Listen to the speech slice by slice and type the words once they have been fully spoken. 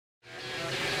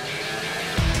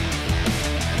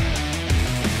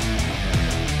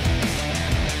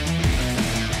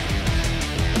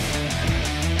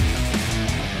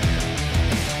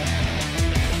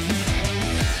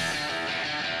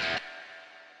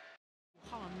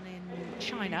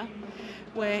China,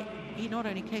 where he not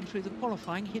only came through the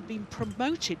qualifying, he'd been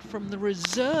promoted from the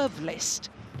reserve list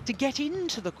to get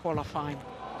into the qualifying.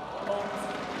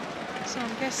 So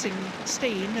I'm guessing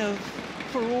Steen,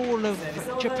 for all of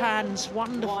Japan's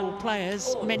wonderful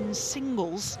players, men's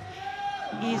singles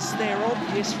is their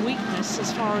obvious weakness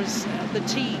as far as the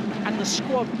team and the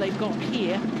squad they've got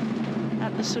here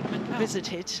at the Sudman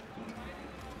visited.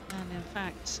 And in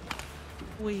fact,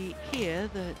 we hear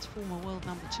that former world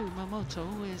 #2 Momoto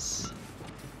is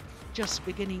just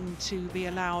beginning to be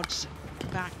allowed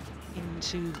back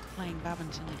into playing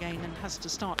badminton again and has to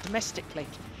start domestically.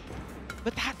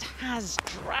 But that has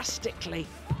drastically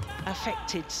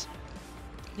affected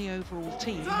the overall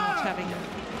team, not having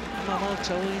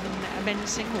Momoto in men's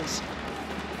singles.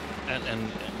 And I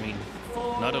mean,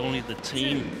 not only the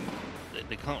team,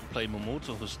 they can't play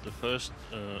Momoto, who's the first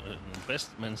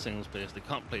best men's singles player. They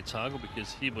can't play Tago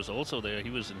because he was also there. He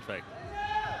was, in fact,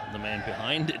 the man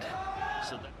behind it.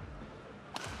 So that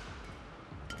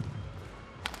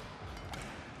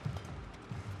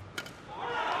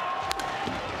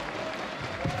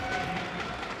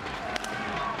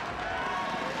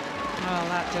well,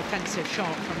 that defensive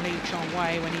shot from Lee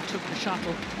Chong-wei when he took the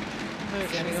shuttle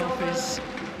virtually off his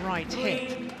right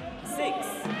hip.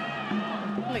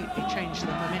 Completely changed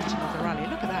the momentum of the rally.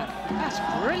 Look at that. That's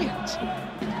brilliant.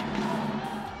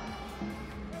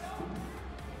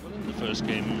 Well, in the first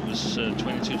game it was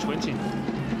 22-20.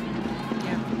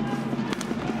 Yeah.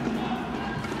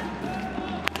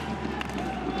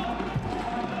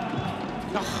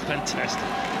 Oh, fantastic.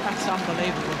 That's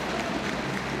unbelievable.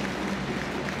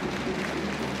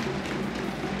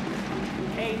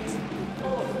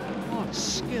 8-4. What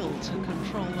skill to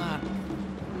control that,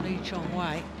 Lee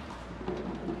Chong-wei.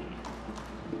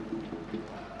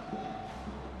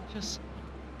 Just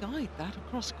guide that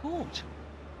across court.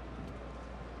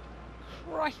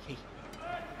 Crikey,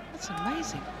 that's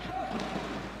amazing.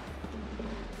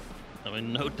 I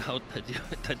mean, no doubt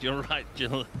that you're right,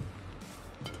 Jill.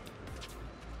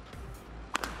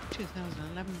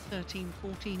 2011, 13,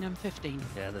 14 and 15.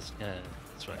 Yeah, that's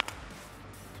right.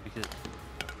 Because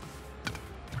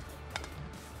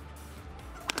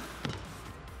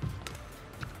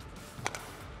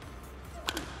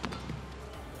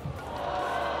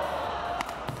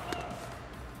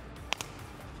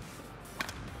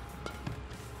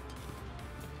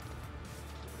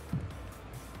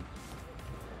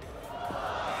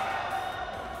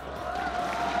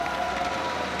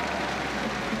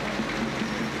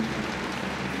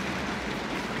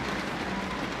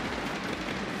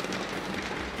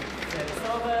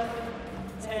Over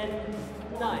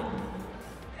 10-9.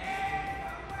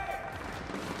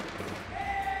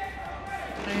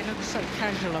 He looks so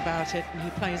casual about it, and he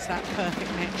plays that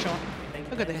perfect net shot.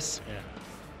 Look at this.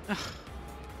 yeah. Oh,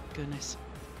 goodness.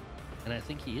 And I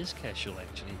think he is casual,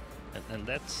 actually, and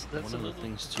that's one of the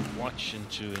things to watch and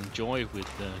to enjoy with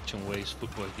Chong-wei's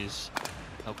footwork is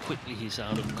how quickly he's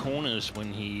out of corners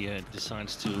when he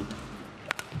decides to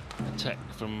attack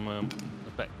from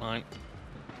the back line.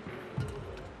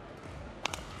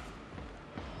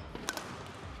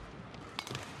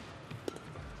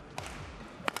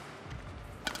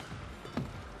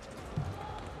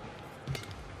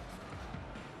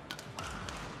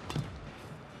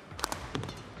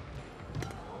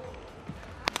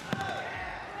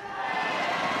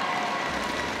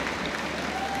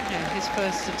 His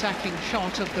first attacking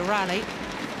shot of the rally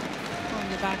on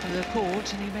the back of the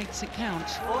court, and he makes it count.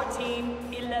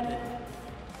 14-11.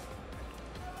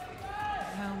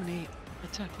 How many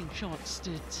attacking shots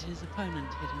did his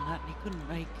opponent hit in that? He couldn't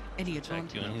make any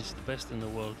advantage. And he's the best in the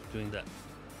world doing that.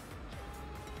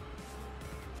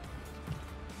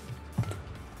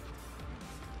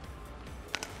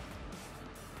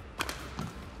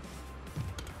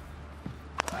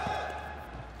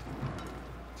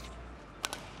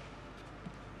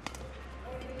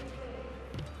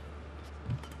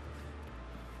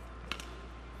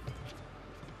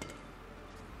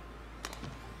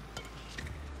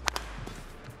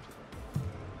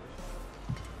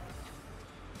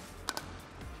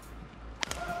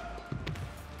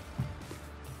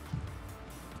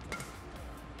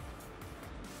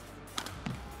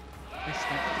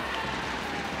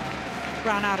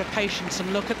 Ran out of patience,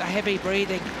 and look at the heavy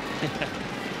breathing.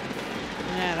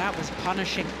 Yeah, that was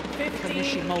punishing for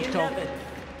Nishimoto.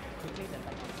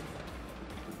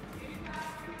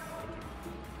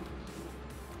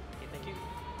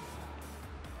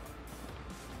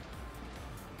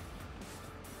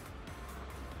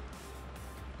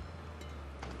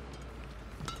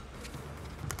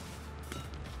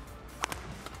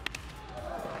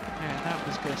 Yeah, that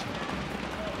was good.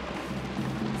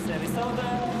 Service over.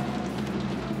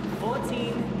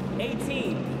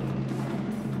 14-18.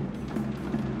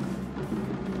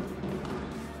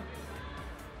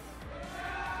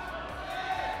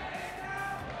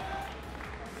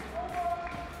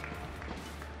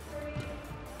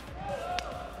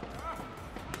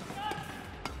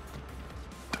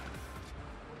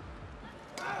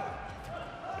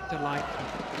 Delightful,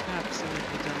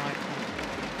 absolutely delightful.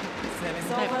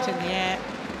 Leapt in the air,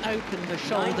 opened the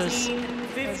shoulders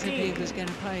as if he was going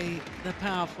to play the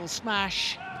powerful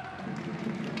smash.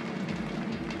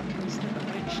 The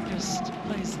wedge just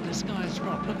plays the disguised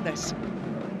drop. Look at this.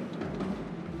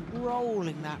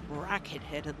 Rolling that racket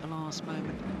head at the last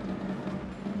moment.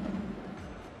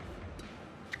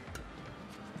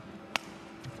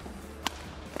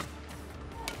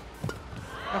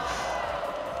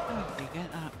 How did he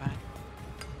get that back?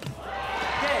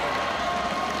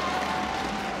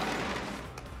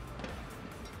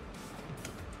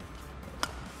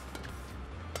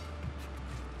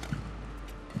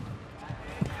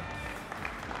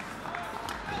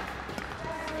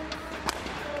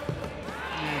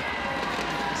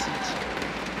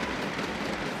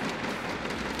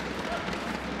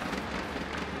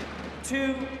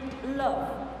 To love.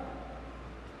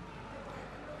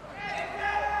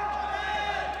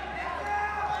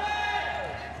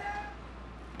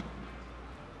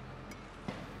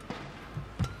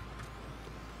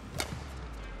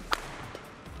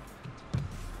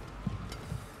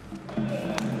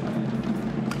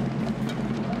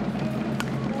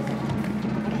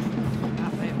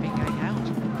 That may have been going out.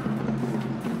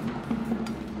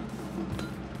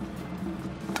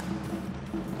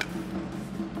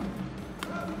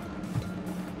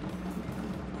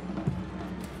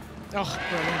 Oh,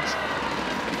 brilliant.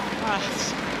 That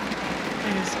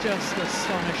is just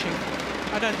astonishing.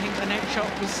 I don't think the next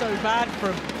shot was so bad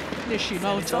from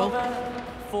Nishimoto.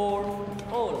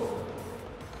 4-all.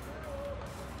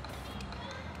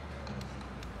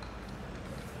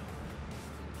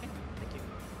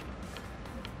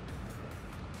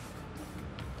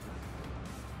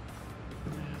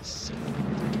 Yes.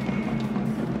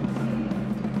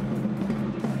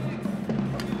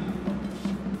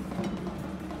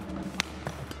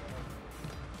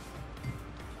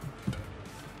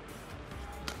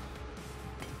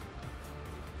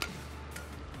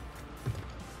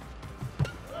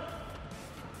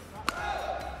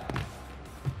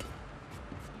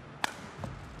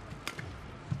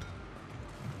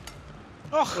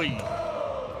 Oh, a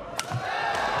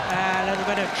little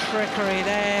bit of trickery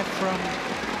there from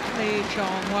Lee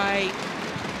Chong-wei.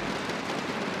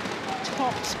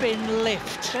 Top spin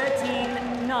lift.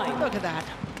 13-9. Look at that.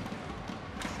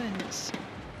 Sends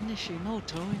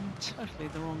Nishimoto in totally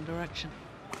the wrong direction.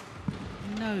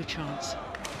 No chance.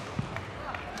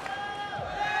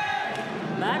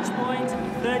 Match point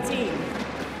 13.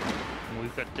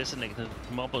 We've got designated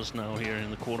mobbers now here in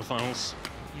the quarterfinals.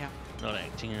 Yeah. Not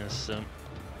acting as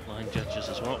line judges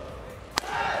as well.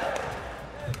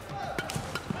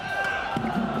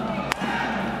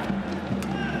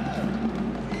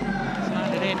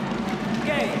 Landed in.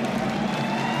 Game.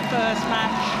 First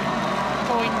match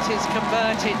point is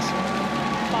converted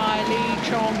by Lee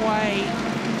Chong-wei.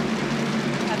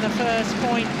 And the first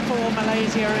point for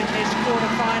Malaysia in this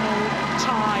quarter-final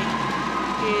tie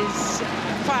is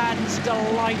fans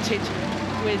delighted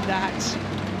with that.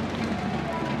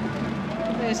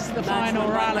 This is the final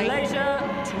rally. Malaysia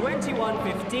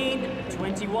 21-15,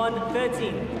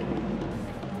 21-13.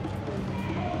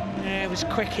 Yeah, it was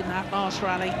quick in that last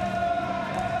rally.